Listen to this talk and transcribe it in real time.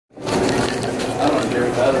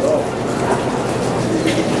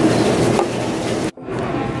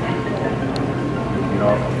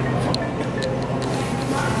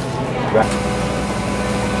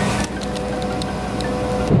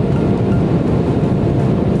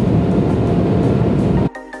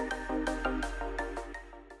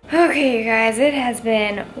Okay, you guys, it has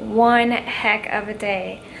been one heck of a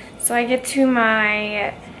day. So I get to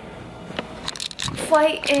my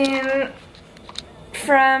flight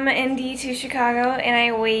from Indy to Chicago, and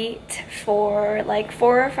I wait for like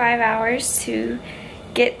 4 or 5 hours to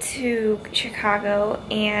get to Chicago,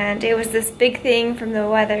 and it was this big thing from the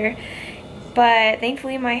weather. But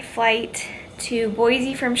thankfully my flight to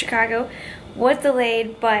Boise from Chicago was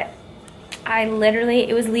delayed, but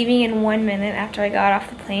it was leaving in 1 minute after I got off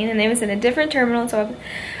the plane, and it was in a different terminal, so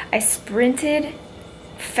I sprinted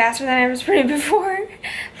faster than I ever sprinted before.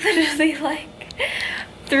 Literally, like,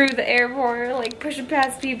 through the airport, like, pushing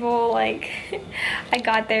past people, like, I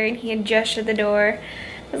got there and he had just shut the door.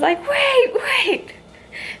 I was like, wait!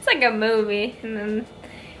 It's like a movie, and then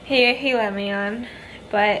he let me on,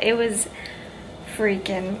 but it was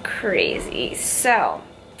freaking crazy. So,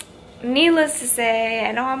 needless to say,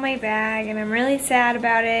 I don't have my bag, and I'm really sad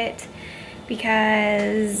about it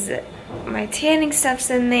because my tanning stuff's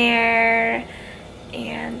in there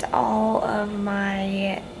and all of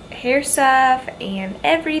my hair stuff and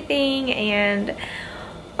everything, and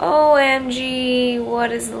OMG,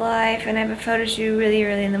 what is life? And I have a photo shoot really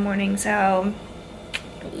early in the morning, so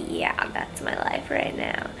yeah, that's my life right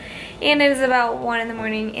now. And it is about 1 in the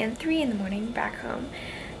morning and 3 in the morning back home.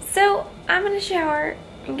 So I'm gonna shower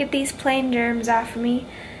and get these plane germs off of me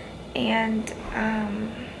and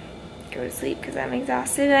go to sleep because I'm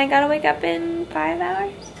exhausted and I gotta wake up in 5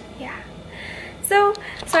 hours. Yeah. So,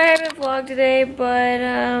 sorry I haven't vlogged today, but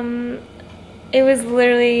it was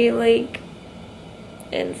literally like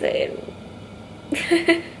insane.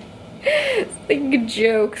 It's like a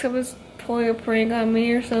joke. Someone's pulling a prank on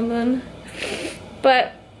me or something.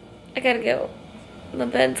 But I gotta go. My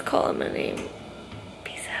bed's calling my name.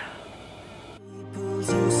 Peace out.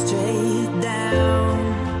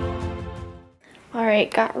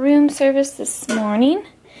 Alright, got room service this morning.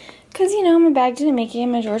 Because, you know, my bag didn't make it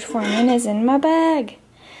and my George Foreman is in my bag.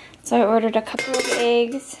 So I ordered a couple of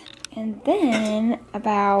eggs and then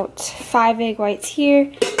about 5 egg whites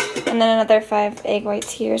here and then another 5 egg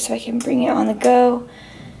whites here so I can bring it on the go.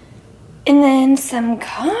 And then some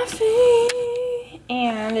coffee.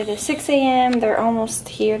 And it is 6 a.m. They're almost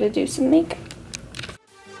here to do some makeup.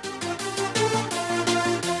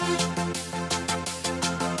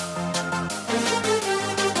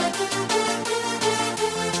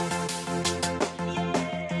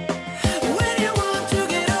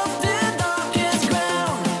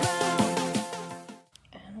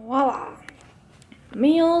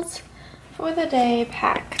 Meals for the day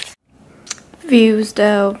packed. Views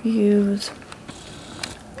though, views.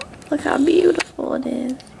 Look how beautiful it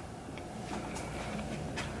is.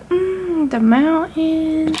 The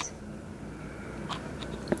mountains.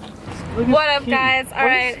 What up, guys?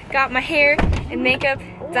 Alright, got my hair and makeup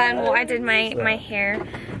done. Well, I did my hair.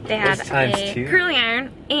 They had a curling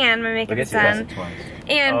iron and my makeup is done.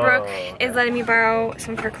 And Brooke is letting me borrow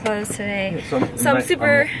some of her clothes today. So I'm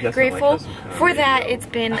super grateful for that. It's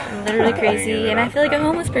been literally crazy and I feel like a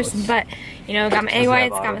homeless person, but you know, got my egg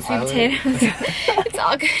whites, got my sweet potatoes. It's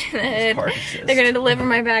all good in the hood. They're gonna deliver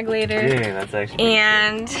my bag later. Yeah, that's actually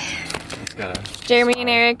and Jeremy and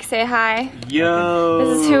Eric, say hi. Yo!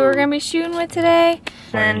 This is who we're gonna be shooting with today.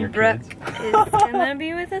 And Brooke is gonna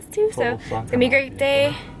be with us too, so it's gonna be a great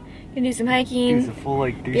day. Gonna do some hiking,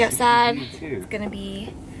 be outside. It's gonna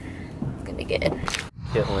be good.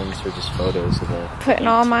 Hit links for just photos of it. Putting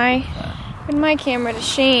all my camera to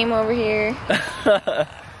shame over here.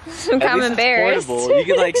 I'm kind of embarrassed. Portable. You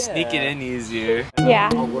could like sneak it in easier. Yeah.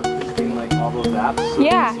 I'll work between like all those apps. So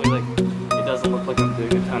yeah. This way, like, it doesn't look like I'm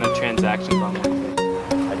doing a ton of transactions on one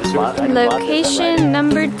thing. Location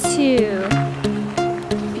number 2.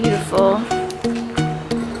 Beautiful.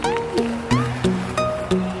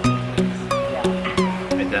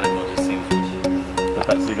 Identical, just seems.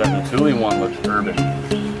 So you got the Thule one looks urban.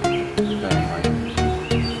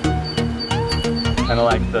 Kind of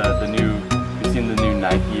like the new. You've seen the new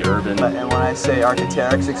Nike Urban. And when I say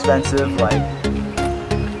architecture's expensive, like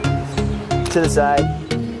to the side.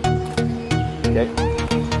 Okay.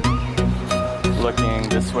 Looking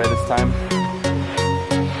this way this time.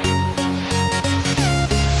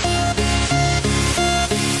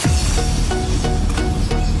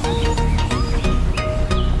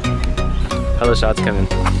 How the shots coming?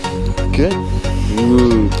 Good.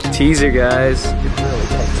 Ooh, teaser, guys. So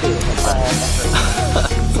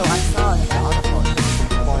I saw an article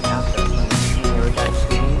going after when they were done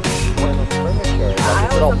shooting one of the furniture. I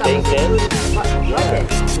always thought that was it,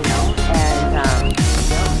 you know, and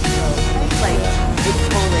like it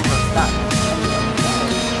totally was stuck.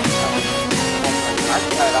 I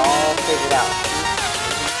got it all figured out.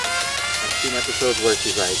 seen episodes where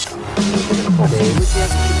she's like, we're gonna pull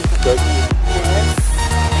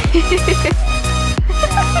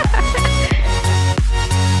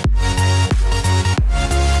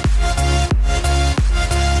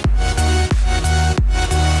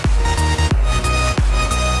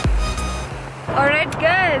Alright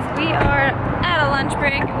guys, we are at a lunch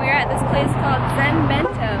break. We're at this place called Zen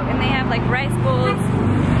Bento, and they have like rice bowls,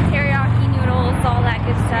 teriyaki noodles, all that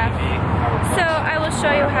good stuff. So I will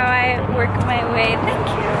show you how I work my way, thank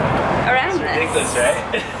you, around this. ridiculous, right?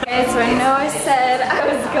 Okay, so I know I said I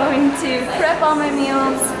was going to prep all my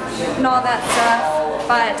meals and all that stuff,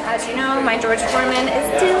 but as you know, my George Foreman is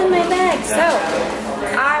still in my bag. So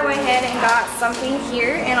I went ahead and got something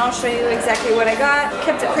here, and I'll show you exactly what I got.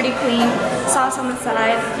 Kept it pretty clean. Sauce on the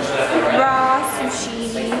side, raw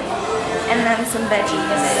sushi, and then some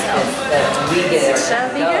veggies. So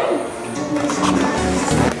shall be good.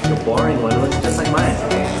 The boring one looks just like mine.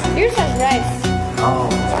 Yours has rice. Oh.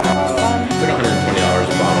 It's like $120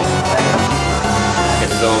 a bottle.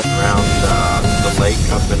 It's still around the lake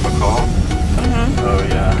up in McCall. Oh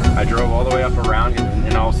yeah. I drove all the way up around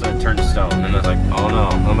and all of a sudden it turned to stone. And I was like, oh no.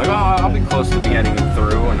 I'm like, oh, I'll be close to getting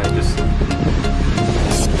through. And I just...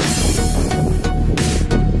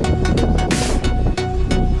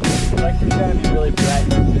 Like you're gonna be really bright.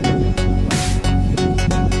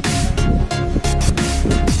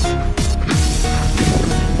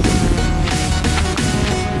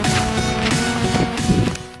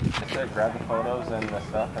 Grab the photos and the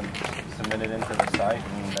stuff and submit it into the site,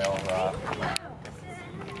 and they'll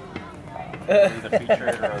either feature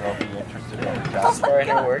it or they'll be interested in the job. Starting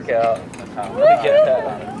your workout.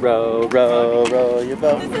 Row, row, row your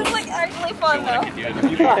boat. This is like actually fun though.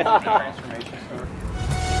 Transformation tour.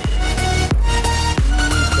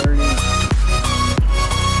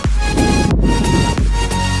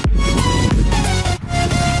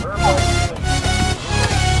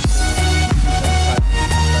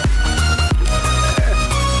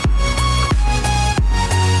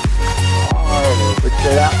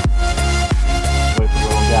 Straight out. Wait for the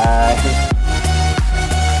little guy.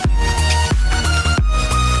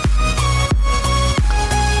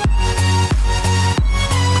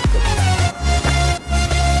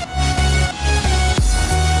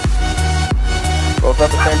 Both at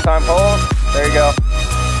the same time, hold on. There you go.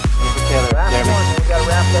 Taylor, Last one, you gotta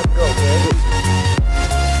wrap that and go, okay?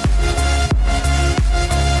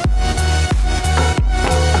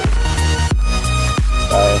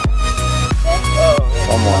 Bye.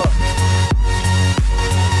 One more.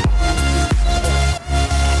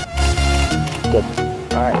 Good.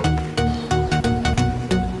 All right.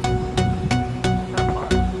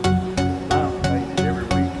 Every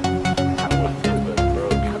week. I wouldn't do it, bro.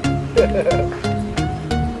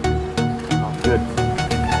 Good.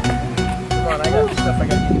 Come on, I got stuff I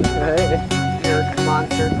gotta do. Your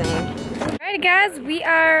monster thing. Alright guys, we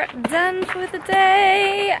are done for the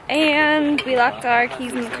day, and we locked our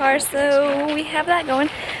keys in the car, so we have that going.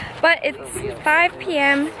 But it's 5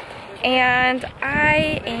 p.m. and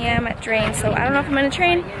I am drained, so I don't know if I'm gonna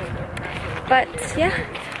train. But yeah,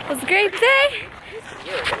 it was a great day.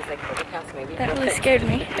 That really scared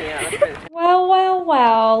me. Well, well,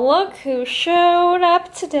 well, look who showed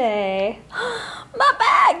up today. My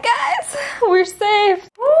bag, guys. We're safe.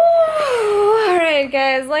 Alright,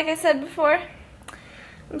 guys, like I said before,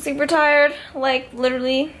 I'm super tired. Like,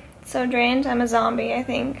 literally so drained. I'm a zombie, I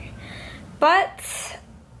think. But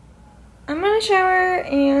I'm gonna shower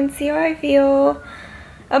and see how I feel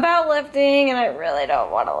about lifting, and I really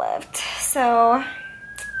don't want to lift. So,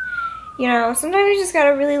 you know, sometimes you just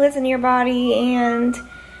gotta really listen to your body, and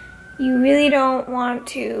you really don't want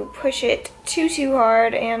to push it too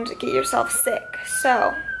hard and get yourself sick.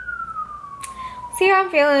 So, see how I'm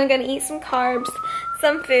feeling. I'm gonna eat some carbs,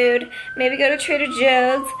 some food, maybe go to Trader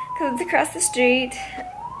Joe's because it's across the street,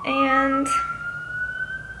 and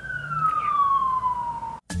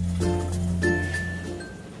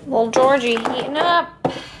little Georgie heating up.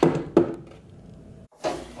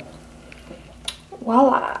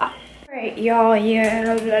 Voila. Alright, y'all,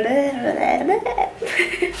 yeah.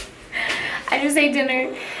 I just ate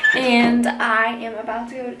dinner, and I am about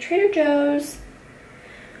to go to Trader Joe's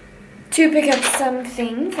to pick up some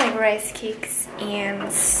things like rice cakes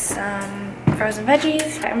and some frozen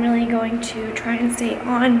veggies. I'm really going to try and stay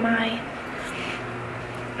on my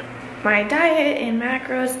diet and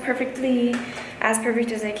macros as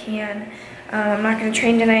perfect as I can. I'm not going to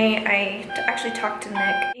train tonight. I actually talked to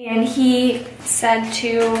Nick, and he said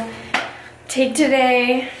to take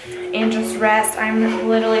today and just rest. I'm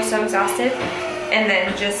literally so exhausted, and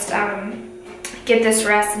then just get this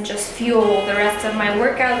rest and just fuel the rest of my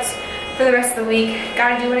workouts for the rest of the week.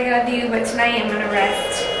 Gotta do what I gotta do, but tonight I'm gonna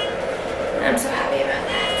rest. And I'm so happy about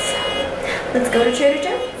that. So let's go to Trader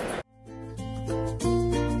Joe's.